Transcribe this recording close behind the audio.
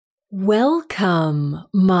Welcome,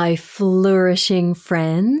 my flourishing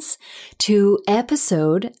friends, to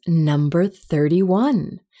episode number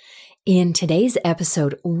 31. In today's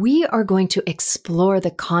episode, we are going to explore the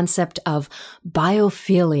concept of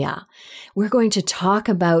biophilia. We're going to talk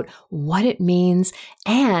about what it means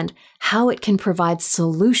and how it can provide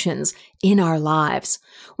solutions in our lives.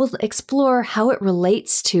 We'll explore how it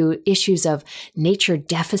relates to issues of nature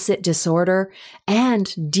deficit disorder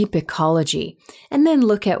and deep ecology, and then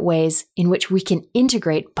look at ways in which we can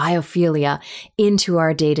integrate biophilia into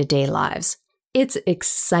our day-to-day lives. It's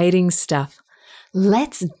exciting stuff.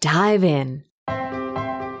 Let's dive in.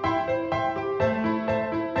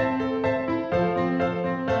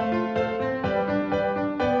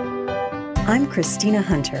 I'm Christina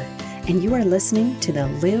Hunter, and you are listening to the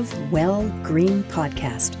Live Well Green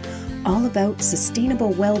podcast, all about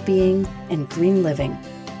sustainable well-being and green living.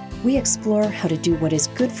 We explore how to do what is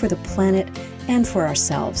good for the planet and for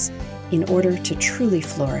ourselves in order to truly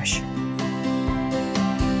flourish.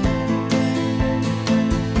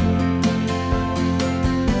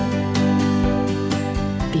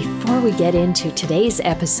 Before we get into today's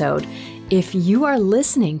episode, if you are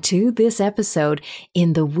listening to this episode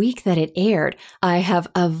in the week that it aired, I have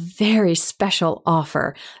a very special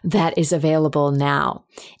offer that is available now.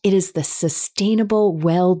 It is the Sustainable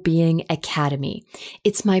Wellbeing Academy.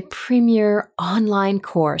 It's my premier online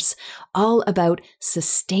course all about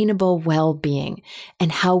sustainable well-being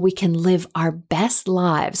and how we can live our best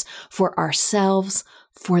lives for ourselves,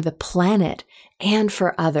 for the planet, and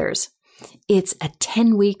for others. It's a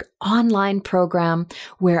 10-week online program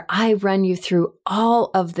where I run you through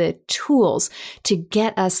all of the tools to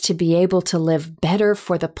get us to be able to live better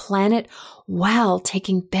for the planet while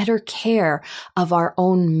taking better care of our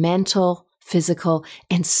own mental, physical,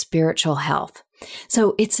 and spiritual health.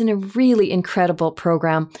 So it's a really incredible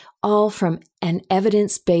program, all from an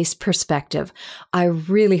evidence-based perspective. I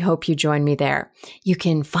really hope you join me there. You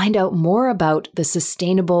can find out more about the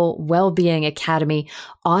Sustainable Wellbeing Academy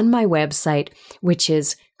on my website, which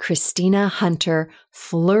is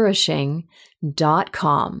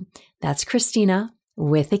ChristinaHunterFlourishing.com. That's Christina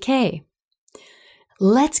with a K.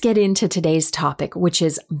 Let's get into today's topic, which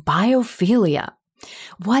is biophilia.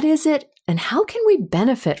 What is it and how can we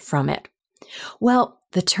benefit from it? Well,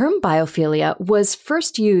 the term biophilia was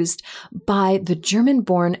first used by the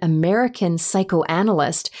German-born American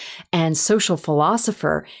psychoanalyst and social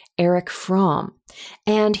philosopher Erich Fromm,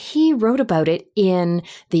 and he wrote about it in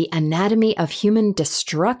The Anatomy of Human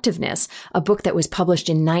Destructiveness, a book that was published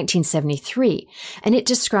in 1973, and it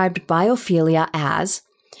described biophilia as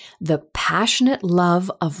the passionate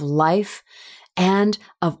love of life and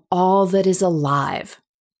of all that is alive.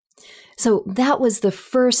 So that was the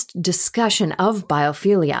first discussion of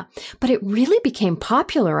biophilia, but it really became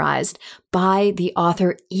popularized by the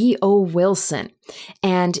author E.O. Wilson.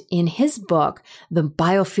 And in his book, The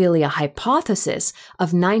Biophilia Hypothesis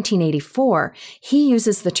of 1984, he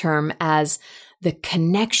uses the term as the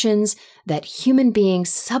connections that human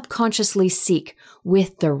beings subconsciously seek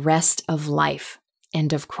with the rest of life.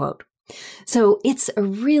 End of quote. So it's a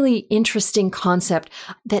really interesting concept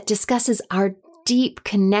that discusses our deep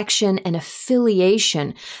connection and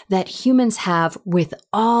affiliation that humans have with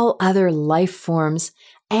all other life forms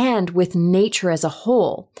and with nature as a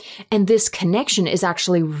whole. And this connection is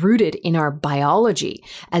actually rooted in our biology,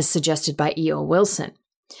 as suggested by E.O. Wilson.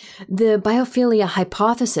 The biophilia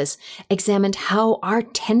hypothesis examined how our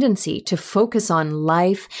tendency to focus on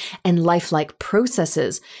life and lifelike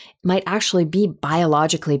processes might actually be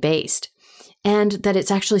biologically based, and that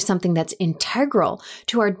it's actually something that's integral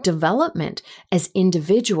to our development as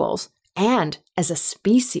individuals and as a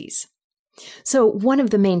species. So one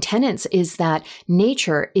of the main tenets is that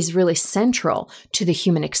nature is really central to the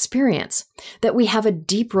human experience, that we have a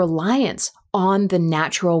deep reliance on the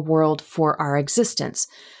natural world for our existence.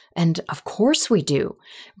 And of course we do.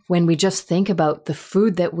 When we just think about the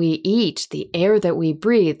food that we eat, the air that we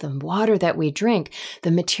breathe, the water that we drink,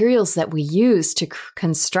 the materials that we use to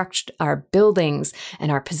construct our buildings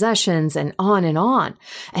and our possessions and on and on.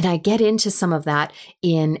 And I get into some of that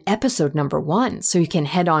in episode number 1, so you can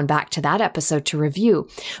head on back to that episode to review.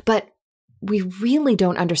 But we really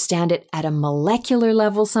don't understand it at a molecular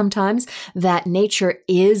level sometimes, that nature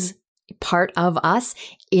is part of us,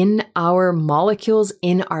 in our molecules,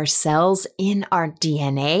 in our cells, in our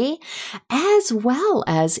DNA, as well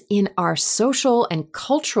as in our social and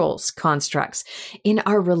cultural constructs, in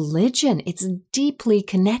our religion. It's deeply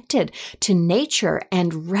connected to nature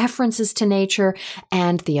and references to nature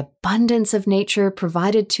and the abundance of nature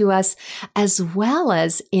provided to us, as well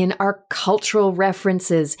as in our cultural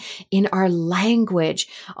references, in our language,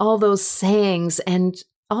 all those sayings and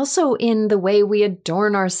also in the way we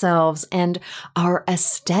adorn ourselves, and our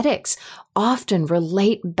aesthetics often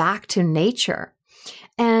relate back to nature.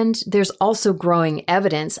 And there's also growing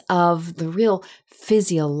evidence of the real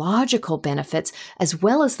physiological benefits as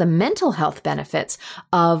well as the mental health benefits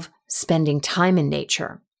of spending time in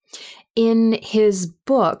nature. In his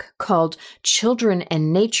book called Children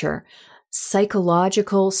and Nature,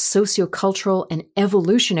 Psychological, Sociocultural, and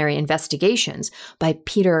Evolutionary Investigations by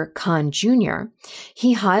Peter Kahn Jr.,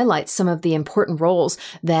 he highlights some of the important roles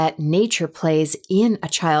that nature plays in a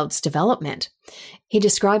child's development. He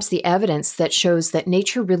describes the evidence that shows that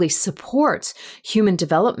nature really supports human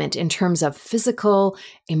development in terms of physical,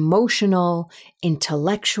 emotional,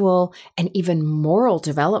 intellectual, and even moral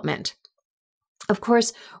development. Of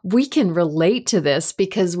course, we can relate to this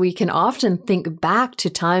because we can often think back to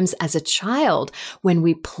times as a child when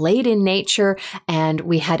we played in nature and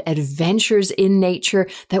we had adventures in nature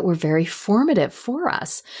that were very formative for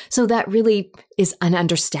us. So that really is an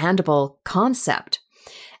understandable concept.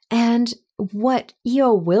 And what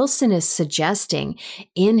E.O. Wilson is suggesting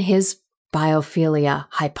in his biophilia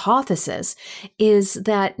hypothesis is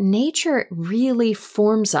that nature really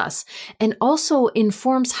forms us and also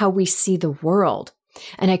informs how we see the world.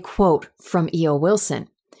 And I quote from E.O. Wilson,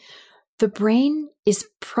 "The brain is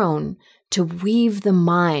prone to weave the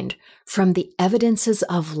mind from the evidences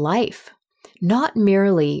of life, not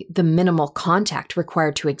merely the minimal contact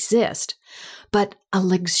required to exist, but a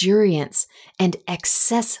luxuriance and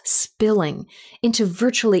excess spilling into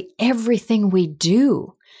virtually everything we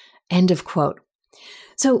do." End of quote.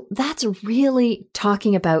 So that's really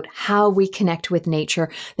talking about how we connect with nature,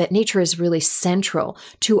 that nature is really central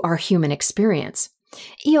to our human experience.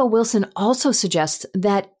 E.O. Wilson also suggests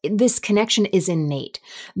that this connection is innate,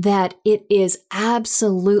 that it is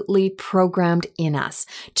absolutely programmed in us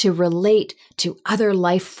to relate to other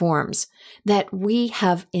life forms, that we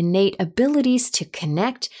have innate abilities to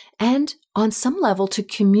connect and on some level to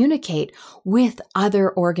communicate with other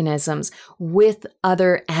organisms, with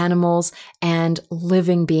other animals and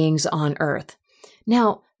living beings on Earth.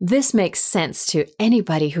 Now, this makes sense to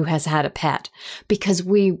anybody who has had a pet because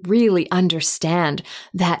we really understand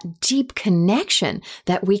that deep connection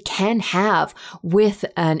that we can have with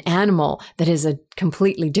an animal that is a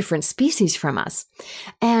completely different species from us.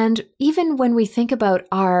 And even when we think about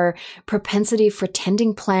our propensity for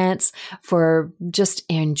tending plants, for just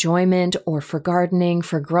enjoyment or for gardening,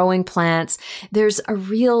 for growing plants, there's a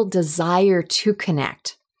real desire to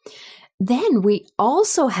connect. Then we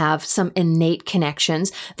also have some innate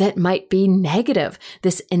connections that might be negative,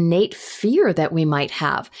 this innate fear that we might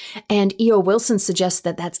have. And E.O. Wilson suggests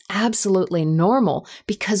that that's absolutely normal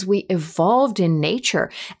because we evolved in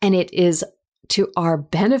nature and it is to our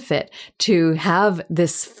benefit to have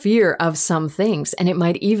this fear of some things. And it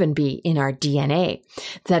might even be in our DNA,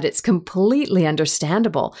 that it's completely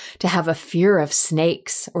understandable to have a fear of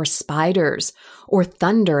snakes or spiders or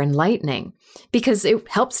thunder and lightning, because it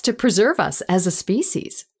helps to preserve us as a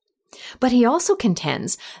species. But he also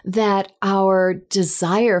contends that our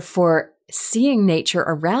desire for seeing nature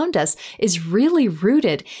around us is really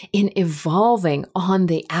rooted in evolving on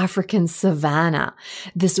the African savanna,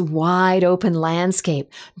 this wide open landscape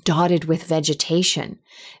dotted with vegetation,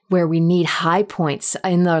 where we need high points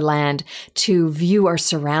in the land to view our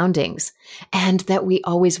surroundings, and that we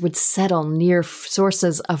always would settle near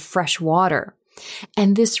sources of fresh water.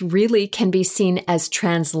 And this really can be seen as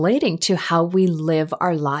translating to how we live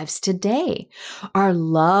our lives today. Our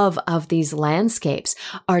love of these landscapes,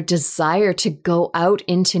 our desire to go out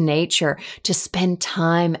into nature, to spend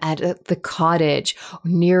time at the cottage,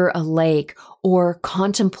 near a lake, or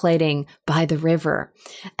contemplating by the river,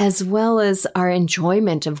 as well as our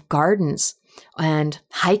enjoyment of gardens and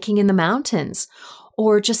hiking in the mountains,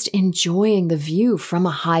 or just enjoying the view from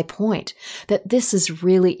a high point, that this is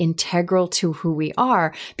really integral to who we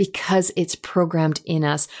are because it's programmed in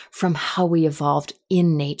us from how we evolved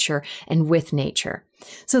in nature and with nature.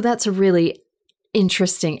 So that's a really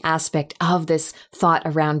interesting aspect of this thought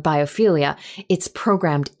around biophilia. It's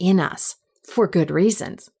programmed in us for good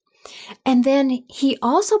reasons. And then he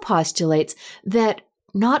also postulates that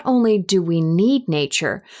not only do we need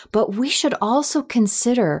nature, but we should also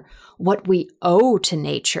consider what we owe to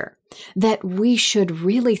nature, that we should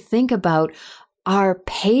really think about our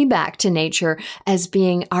payback to nature as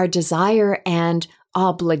being our desire and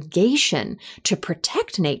obligation to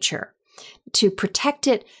protect nature, to protect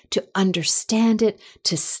it, to understand it,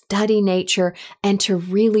 to study nature, and to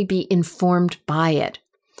really be informed by it.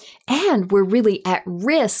 And we're really at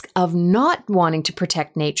risk of not wanting to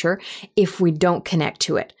protect nature if we don't connect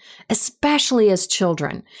to it, especially as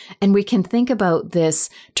children. And we can think about this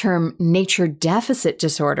term nature deficit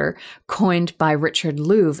disorder coined by Richard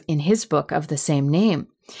Louv in his book of the same name.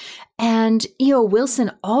 And E.O.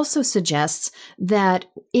 Wilson also suggests that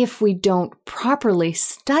if we don't properly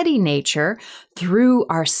study nature through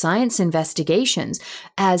our science investigations,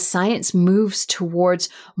 as science moves towards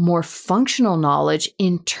more functional knowledge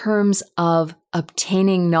in terms of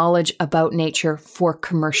obtaining knowledge about nature for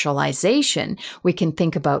commercialization, we can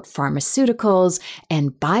think about pharmaceuticals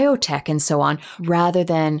and biotech and so on, rather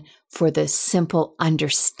than for the simple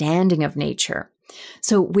understanding of nature.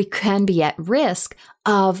 So we can be at risk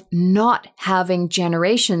of not having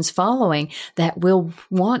generations following that will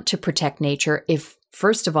want to protect nature if,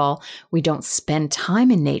 first of all, we don't spend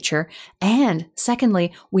time in nature, and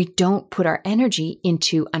secondly, we don't put our energy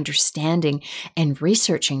into understanding and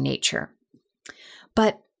researching nature.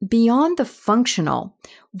 But beyond the functional,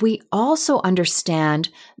 we also understand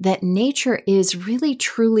that nature is really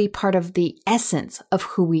truly part of the essence of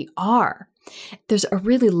who we are. There's a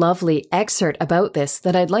really lovely excerpt about this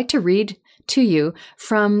that I'd like to read to you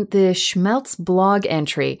from the Schmelz blog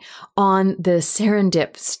entry on the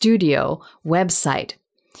Serendip Studio website.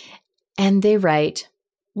 And they write,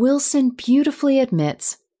 Wilson beautifully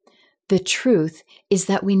admits, the truth is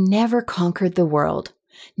that we never conquered the world,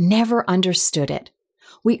 never understood it.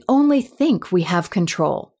 We only think we have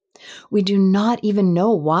control. We do not even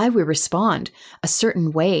know why we respond a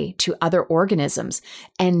certain way to other organisms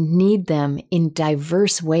and need them in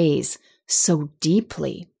diverse ways so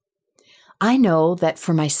deeply. I know that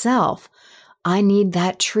for myself, I need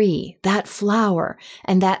that tree, that flower,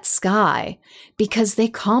 and that sky because they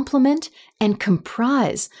complement and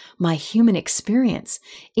comprise my human experience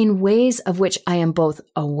in ways of which I am both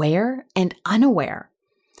aware and unaware.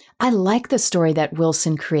 I like the story that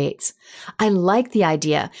Wilson creates. I like the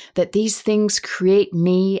idea that these things create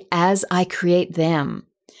me as I create them.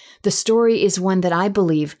 The story is one that I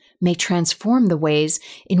believe may transform the ways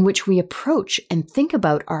in which we approach and think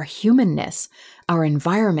about our humanness, our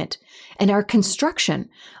environment, and our construction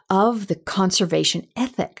of the conservation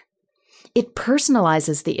ethic. It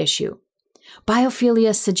personalizes the issue.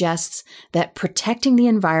 Biophilia suggests that protecting the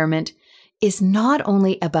environment is not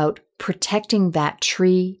only about protecting that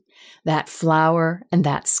tree, that flower, and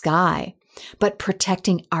that sky, but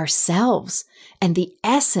protecting ourselves and the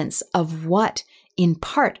essence of what, in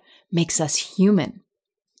part, makes us human.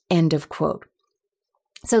 End of quote.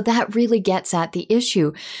 So that really gets at the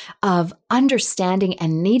issue of understanding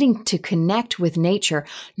and needing to connect with nature,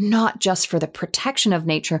 not just for the protection of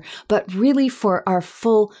nature, but really for our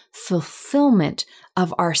full fulfillment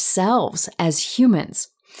of ourselves as humans.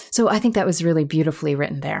 So I think that was really beautifully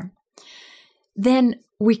written there. Then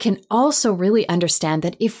we can also really understand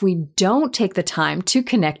that if we don't take the time to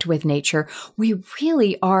connect with nature, we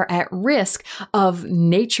really are at risk of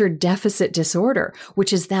nature deficit disorder,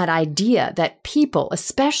 which is that idea that people,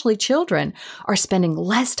 especially children, are spending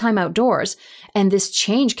less time outdoors. And this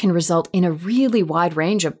change can result in a really wide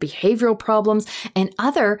range of behavioral problems and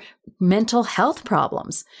other mental health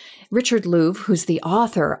problems. Richard Louv, who's the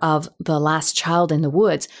author of The Last Child in the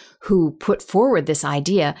Woods, who put forward this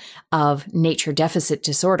idea of nature deficit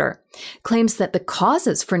disorder, claims that the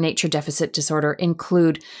causes for nature deficit disorder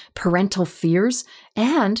include parental fears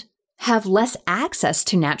and have less access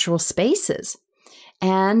to natural spaces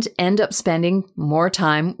and end up spending more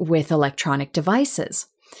time with electronic devices.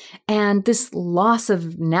 And this loss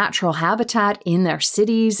of natural habitat in our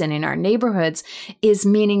cities and in our neighborhoods is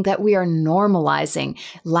meaning that we are normalizing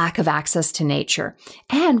lack of access to nature.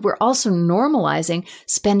 And we're also normalizing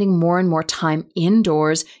spending more and more time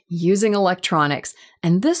indoors using electronics.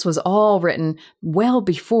 And this was all written well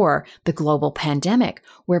before the global pandemic,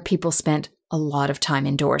 where people spent a lot of time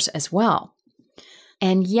indoors as well.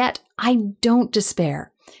 And yet I don't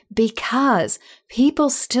despair, because people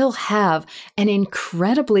still have an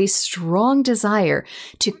incredibly strong desire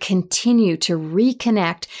to continue to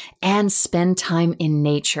reconnect and spend time in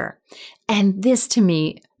nature. And this to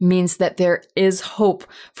me means that there is hope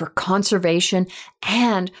for conservation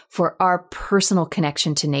and for our personal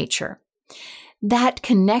connection to nature. That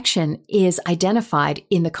connection is identified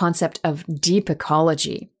in the concept of deep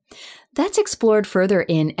ecology. That's explored further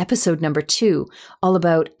in episode number 2, all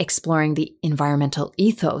about exploring the environmental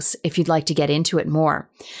ethos, if you'd like to get into it more.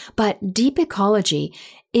 But deep ecology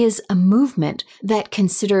is a movement that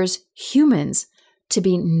considers humans to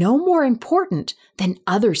be no more important than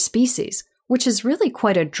other species, which is really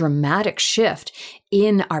quite a dramatic shift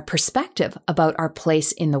in our perspective about our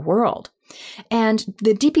place in the world. And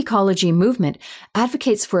the deep ecology movement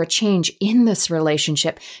advocates for a change in this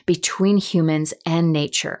relationship between humans and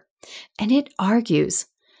nature. And it argues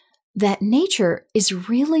that nature is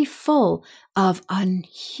really full of a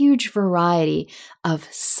huge variety of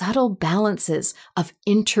subtle balances of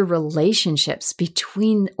interrelationships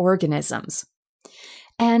between organisms.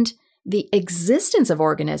 And the existence of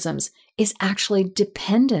organisms is actually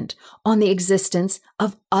dependent on the existence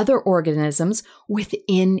of other organisms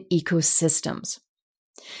within ecosystems.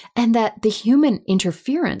 And that the human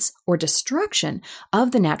interference or destruction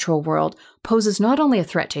of the natural world poses not only a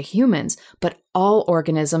threat to humans, but all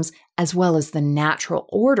organisms as well as the natural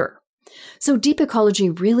order. So deep ecology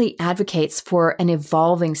really advocates for an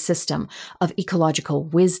evolving system of ecological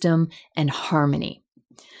wisdom and harmony.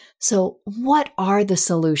 So what are the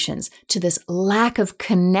solutions to this lack of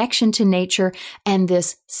connection to nature and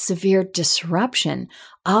this severe disruption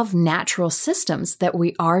of natural systems that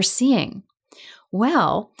we are seeing?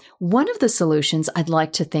 Well, one of the solutions I'd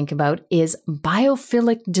like to think about is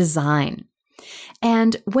biophilic design.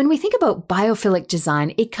 And when we think about biophilic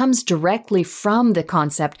design, it comes directly from the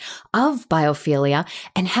concept of biophilia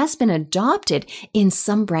and has been adopted in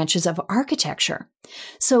some branches of architecture.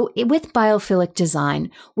 So with biophilic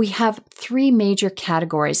design, we have three major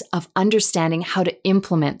categories of understanding how to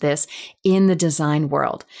implement this in the design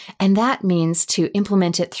world. And that means to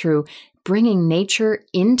implement it through bringing nature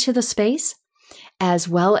into the space, as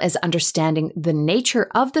well as understanding the nature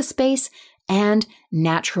of the space and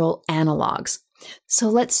natural analogs. So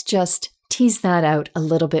let's just tease that out a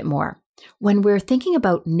little bit more. When we're thinking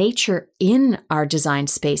about nature in our design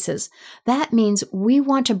spaces, that means we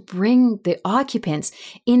want to bring the occupants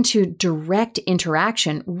into direct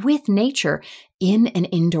interaction with nature in an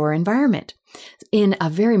indoor environment in a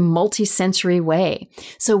very multisensory way.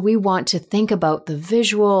 So we want to think about the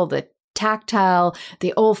visual, the tactile,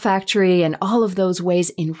 the olfactory, and all of those ways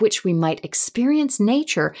in which we might experience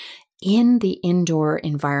nature in the indoor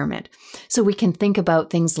environment. So we can think about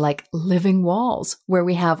things like living walls, where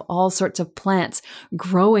we have all sorts of plants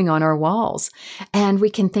growing on our walls. And we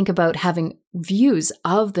can think about having views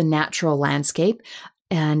of the natural landscape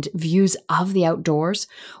and views of the outdoors.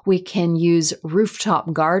 We can use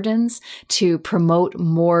rooftop gardens to promote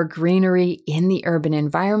more greenery in the urban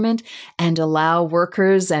environment and allow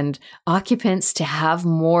workers and occupants to have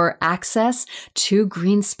more access to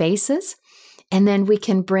green spaces. And then we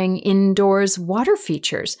can bring indoors water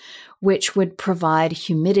features, which would provide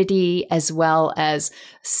humidity as well as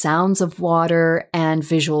sounds of water and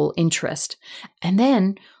visual interest. And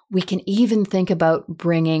then we can even think about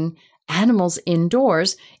bringing animals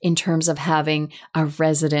indoors in terms of having a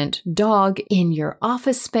resident dog in your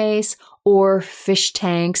office space or fish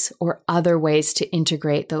tanks or other ways to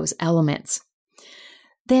integrate those elements.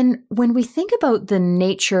 Then when we think about the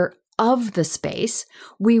nature of the space,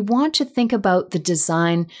 we want to think about the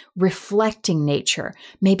design reflecting nature,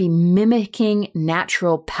 maybe mimicking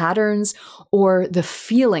natural patterns or the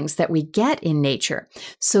feelings that we get in nature.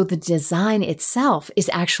 So the design itself is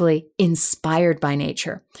actually inspired by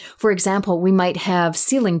nature. For example, we might have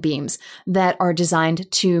ceiling beams that are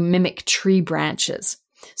designed to mimic tree branches.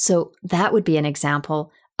 So that would be an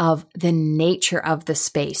example of the nature of the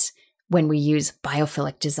space when we use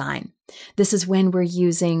biophilic design. This is when we're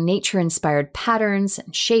using nature-inspired patterns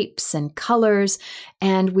and shapes and colors,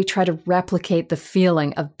 and we try to replicate the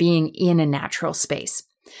feeling of being in a natural space.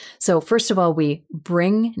 So first of all, we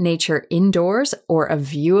bring nature indoors or a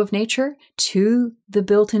view of nature to the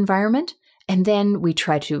built environment, and then we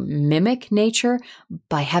try to mimic nature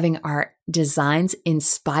by having our designs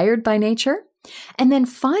inspired by nature. And then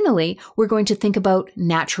finally, we're going to think about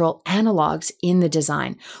natural analogs in the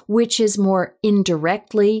design, which is more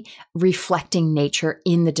indirectly reflecting nature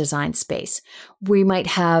in the design space. We might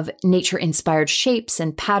have nature-inspired shapes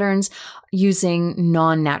and patterns using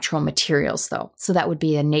non-natural materials, though. So that would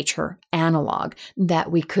be a nature analog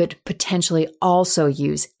that we could potentially also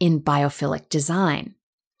use in biophilic design.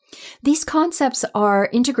 These concepts are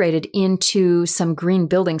integrated into some green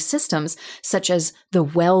building systems, such as the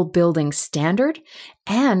WELL Building Standard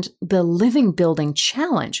and the Living Building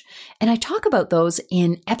Challenge. And I talk about those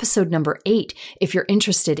in episode number 8 if you're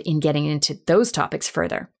interested in getting into those topics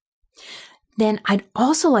further. Then I'd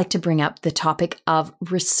also like to bring up the topic of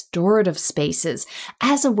restorative spaces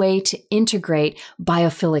as a way to integrate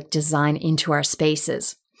biophilic design into our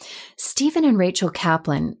spaces. Stephen and Rachel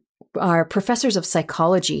Kaplan are professors of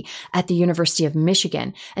psychology at the University of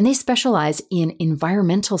Michigan, and they specialize in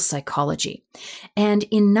environmental psychology. And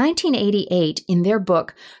in 1988, in their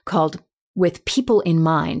book called With People in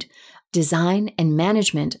Mind, Design and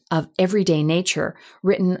Management of Everyday Nature,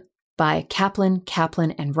 written by Kaplan,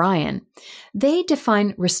 and Ryan, they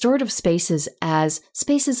define restorative spaces as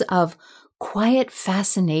spaces of quiet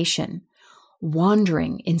fascination,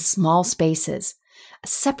 wandering in small spaces, a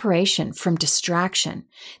separation from distraction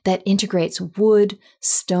that integrates wood,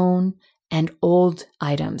 stone, and old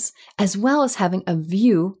items, as well as having a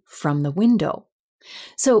view from the window.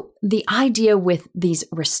 So the idea with these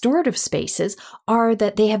restorative spaces are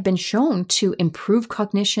that they have been shown to improve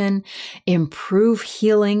cognition, improve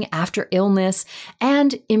healing after illness,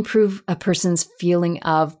 and improve a person's feeling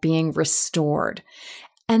of being restored.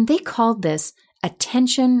 And they called this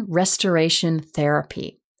attention restoration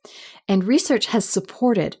therapy. And research has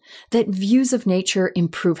supported that views of nature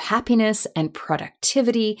improve happiness and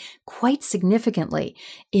productivity quite significantly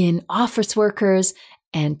in office workers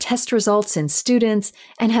and test results in students,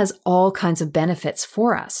 and has all kinds of benefits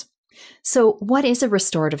for us. So what is a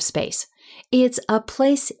restorative space? It's a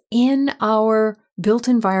place in our built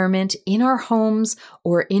environment, in our homes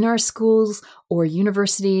or in our schools or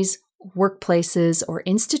universities, workplaces or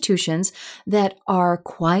institutions that are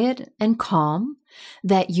quiet and calm,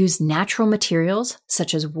 that use natural materials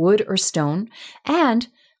such as wood or stone, and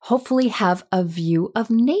hopefully have a view of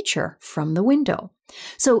nature from the window.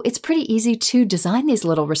 So it's pretty easy to design these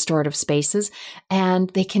little restorative spaces, and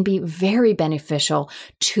they can be very beneficial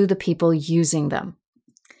to the people using them.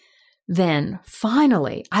 Then,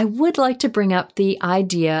 finally, I would like to bring up the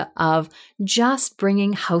idea of just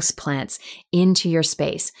bringing houseplants into your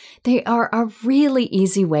space. They are a really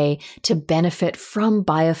easy way to benefit from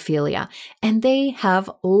biophilia, and they have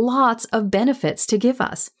lots of benefits to give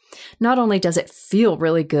us. Not only does it feel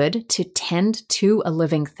really good to tend to a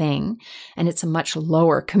living thing, and it's a much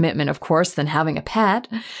lower commitment, of course, than having a pet,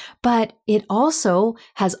 but it also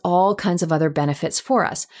has all kinds of other benefits for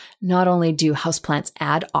us. Not only do houseplants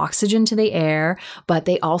add oxygen to the air, but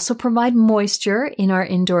they also provide moisture in our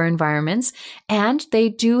indoor environments, and they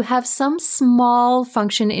do have some small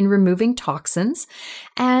function in removing toxins.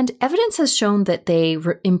 And evidence has shown that they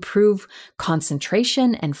improve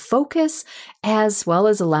concentration and focus, as well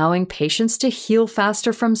as allowing patients to heal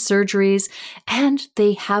faster from surgeries, and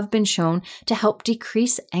they have been shown to help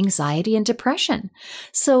decrease anxiety and depression.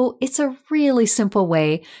 So it's a really simple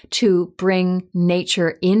way to bring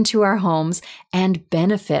nature into our homes and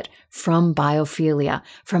benefit from biophilia,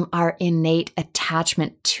 from our innate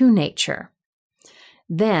attachment to nature.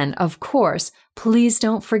 Then, of course, please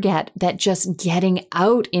don't forget that just getting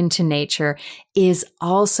out into nature is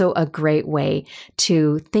also a great way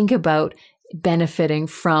to think about benefiting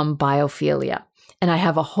from biophilia. And I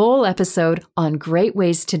have a whole episode on great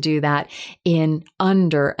ways to do that in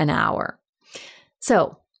under an hour.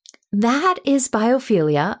 So that is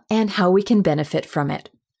biophilia and how we can benefit from it.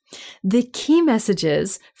 The key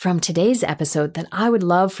messages from today's episode that I would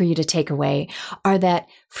love for you to take away are that,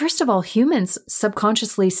 first of all, humans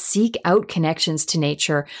subconsciously seek out connections to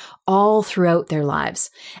nature all throughout their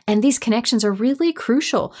lives. And these connections are really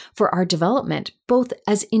crucial for our development, both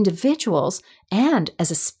as individuals and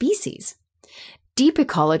as a species. Deep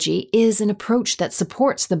ecology is an approach that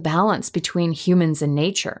supports the balance between humans and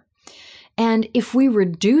nature. And if we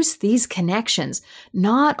reduce these connections,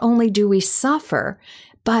 not only do we suffer,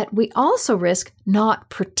 but we also risk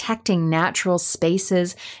not protecting natural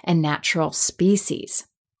spaces and natural species.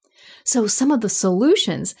 So some of the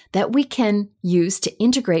solutions that we can use to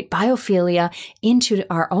integrate biophilia into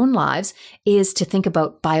our own lives is to think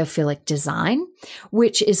about biophilic design,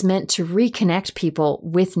 which is meant to reconnect people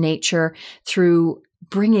with nature through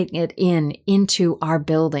bringing it into our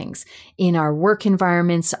buildings, in our work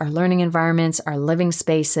environments, our learning environments, our living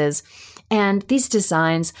spaces. And these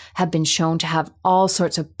designs have been shown to have all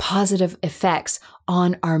sorts of positive effects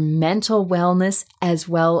on our mental wellness, as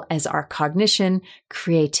well as our cognition,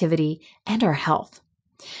 creativity, and our health.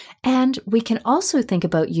 And we can also think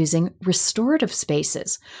about using restorative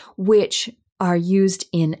spaces, which are used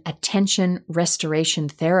in attention restoration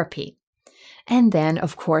therapy. And then,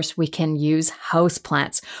 of course, we can use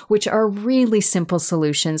houseplants, which are really simple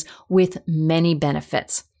solutions with many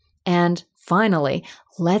benefits. And finally,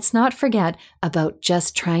 let's not forget about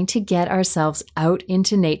just trying to get ourselves out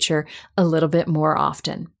into nature a little bit more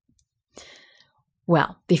often.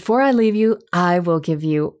 Well, before I leave you, I will give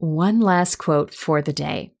you one last quote for the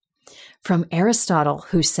day from Aristotle,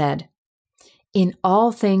 who said, "In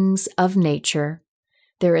all things of nature,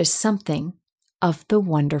 there is something of the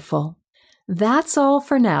wonderful." That's all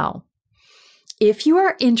for now. If you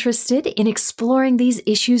are interested in exploring these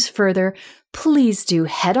issues further, please do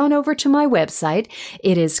head on over to my website.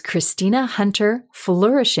 It is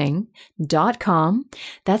ChristinaHunterFlourishing.com.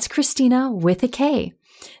 That's Christina with a K.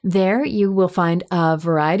 There you will find a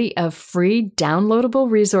variety of free downloadable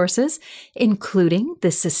resources, including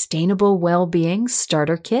the Sustainable Wellbeing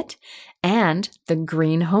Starter Kit and the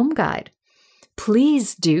Green Home Guide.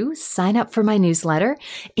 Please do sign up for my newsletter.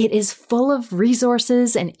 It is full of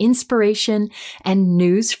resources and inspiration and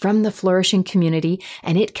news from the flourishing community,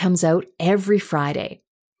 and it comes out every Friday.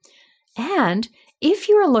 And if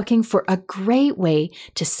you are looking for a great way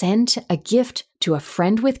to send a gift to a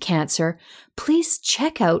friend with cancer, please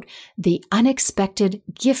check out the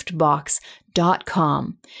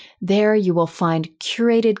unexpectedgiftbox.com. There you will find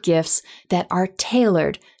curated gifts that are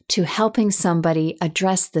tailored to helping somebody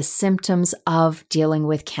address the symptoms of dealing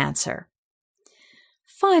with cancer.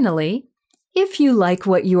 Finally, if you like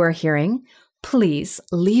what you are hearing, please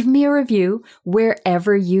leave me a review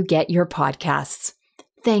wherever you get your podcasts.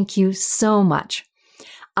 Thank you so much.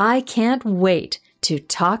 I can't wait to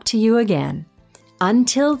talk to you again.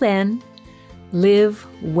 Until then, live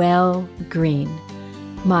well green,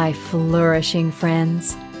 my flourishing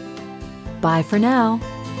friends. Bye for now.